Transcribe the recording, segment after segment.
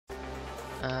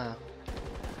Uh,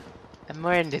 I'm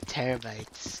more into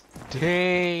terabytes.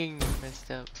 Dang,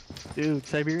 messed up. Dude,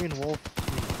 Siberian Wolf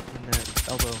in that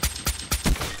elbow.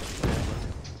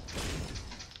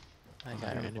 I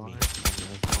got him. Enemy.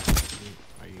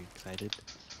 Are you excited?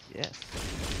 Yes,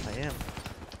 I am.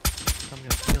 I'm gonna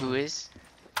kill Who him. is?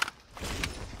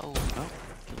 Oh,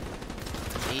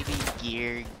 Baby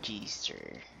Gear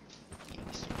G-Ster.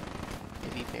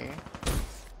 Baby bear.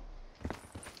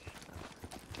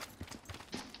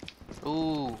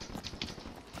 Ooh.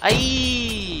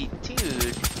 Aye,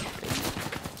 dude.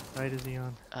 Right is he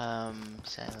on?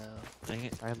 Silo. Dang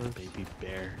it. Silos. Baby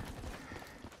bear.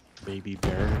 Baby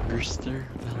burgerster?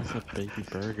 That was a baby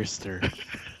burgerster.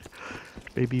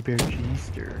 Baby Bear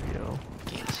G-Ster, yo.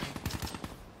 Gangster.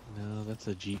 No, that's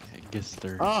a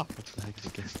gister. Oh! What the heck is a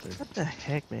gister? What the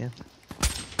heck, man? What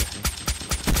the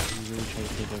heck? You really try to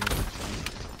take everyone's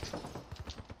time.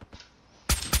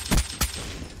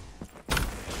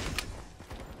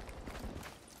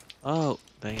 Oh,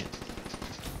 dang it.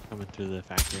 Coming through the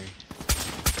factory.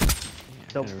 Yeah,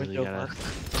 Don't I put really your gotta mark.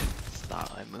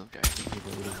 stop. I moved already. Keep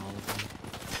looting all the time.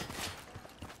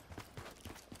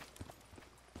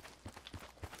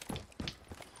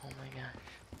 Oh my gosh.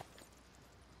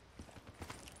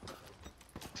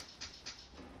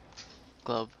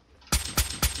 Globe.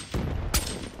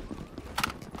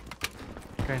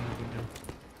 Trying to window.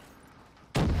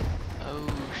 Oh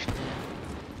shit.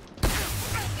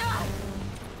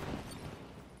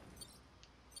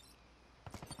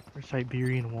 Or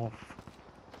Siberian Wolf.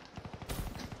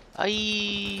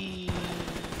 Aye.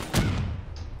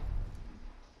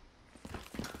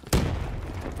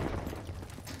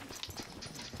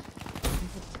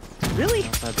 Really?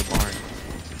 Outside the barn.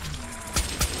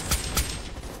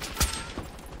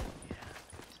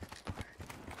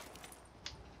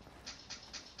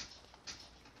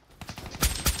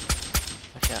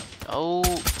 Watch out. Oh,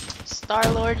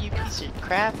 Star-Lord, you piece of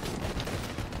crap.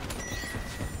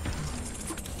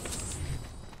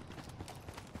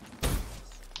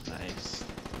 Nice.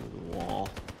 Through the wall.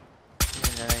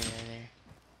 There's another guy there.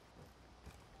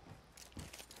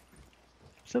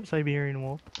 What's up, Siberian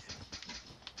Wolf?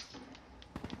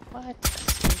 What?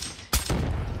 Assist.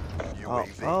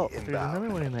 UAV Oh, there's inbound. another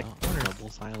one in that Oh, corner. double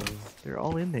silos. They're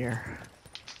all in there.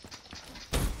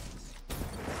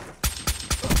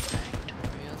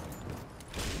 Factorial.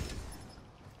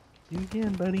 You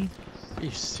again, buddy. Are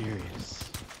you serious?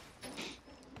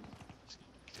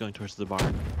 He's going towards the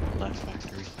barn. Left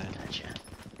factory side. Gotcha.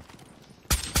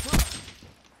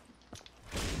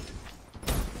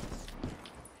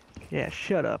 Yeah,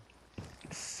 shut up.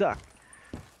 Suck.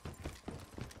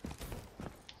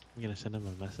 You gonna send him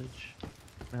a message?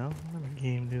 No, I'm a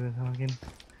game doing talking.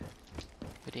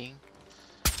 Pudding.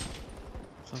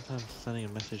 Sometimes sending a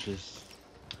message is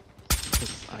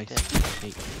puts ice in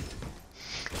the cake.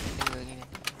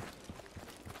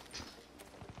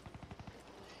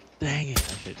 Dang it!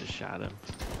 I should have just shot him.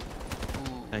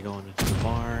 Ooh. I go into the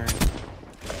barn.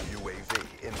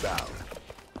 UAV inbound.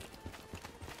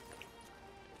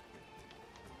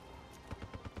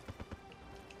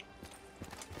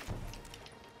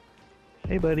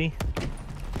 Hey, buddy.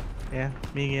 Yeah,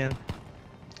 me again.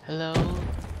 Hello.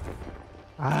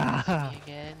 Ah! Me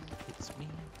again. It's me.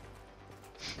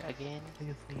 Again. I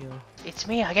think it's Neo. It's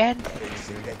me again.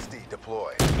 XD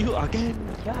deployed. You again?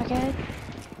 You again.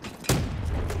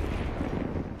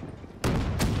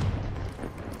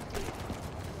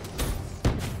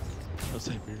 No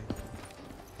savior.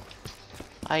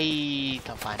 Ay,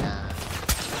 tapa na.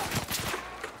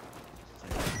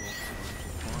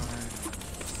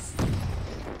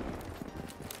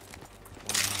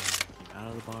 Came out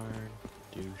of the barn.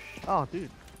 Douche. Oh, dude.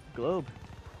 Globe.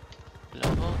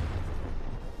 Lobo.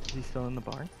 Is he still in the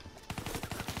barn?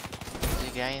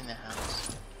 There's a guy in the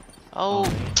house. Oh.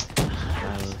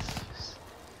 Silas.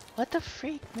 What the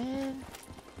freak, man?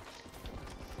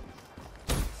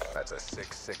 That's a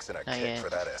 6-6 and a Not kick yet. for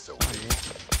that SOB.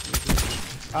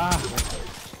 Ah!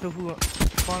 So who?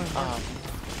 Spawn in barn.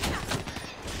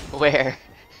 Where?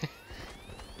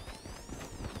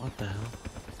 What the hell?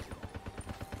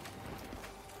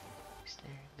 Is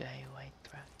there a guy white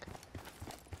truck?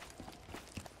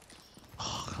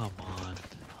 Oh, come on.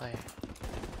 Where?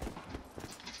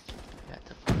 Got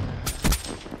the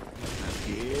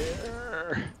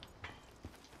Here.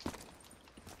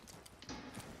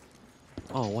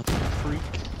 Oh, what the freak?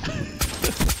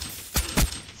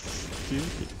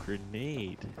 Stupid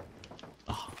grenade.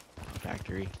 Oh,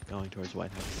 factory going towards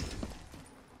White House.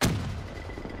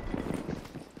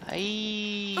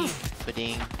 Aye.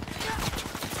 Pudding.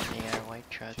 Yeah, white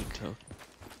truck. Shoot Toko.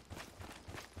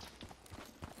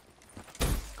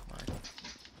 Come on.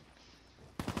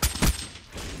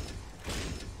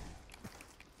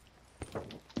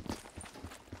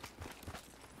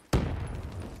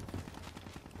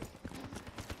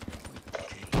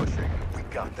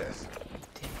 got this.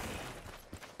 Timmy.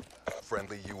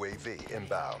 Friendly UAV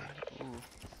inbound. Ooh.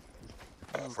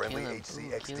 Ooh, Friendly kill him. Ooh,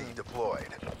 HCXD kill him. deployed.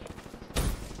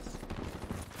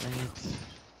 Right.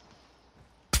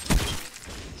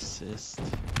 Assist.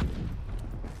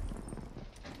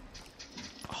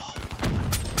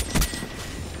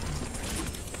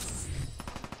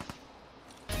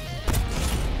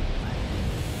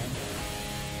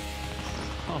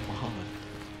 Oh, come on.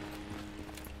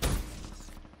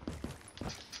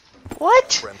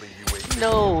 What? Friendly UAV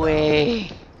No inbound.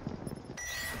 way.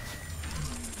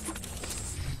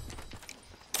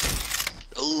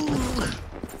 Ooh.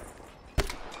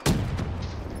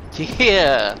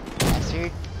 Yeah.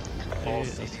 Bastard. All Hey, I was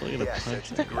CCTV looking to assets punch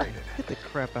that guy. degraded. Get the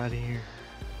crap out of here.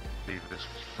 Leave this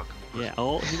fucking Yeah,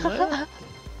 oh, he left.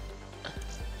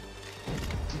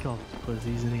 You call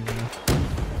pussies anyway.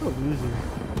 What a loser.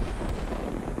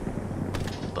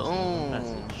 Boom.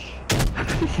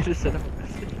 Message. You should have sent him a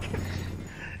message.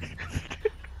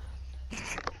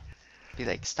 Be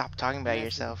like, stop talking about Unless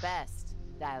yourself, the best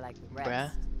die like the rest.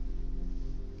 bruh.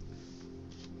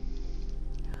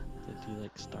 Did you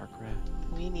like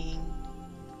StarCraft? Winning.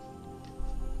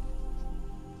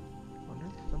 Wonder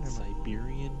if under my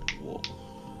Siberian Wolf.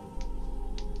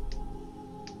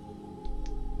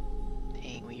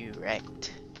 Dang, we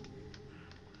wrecked.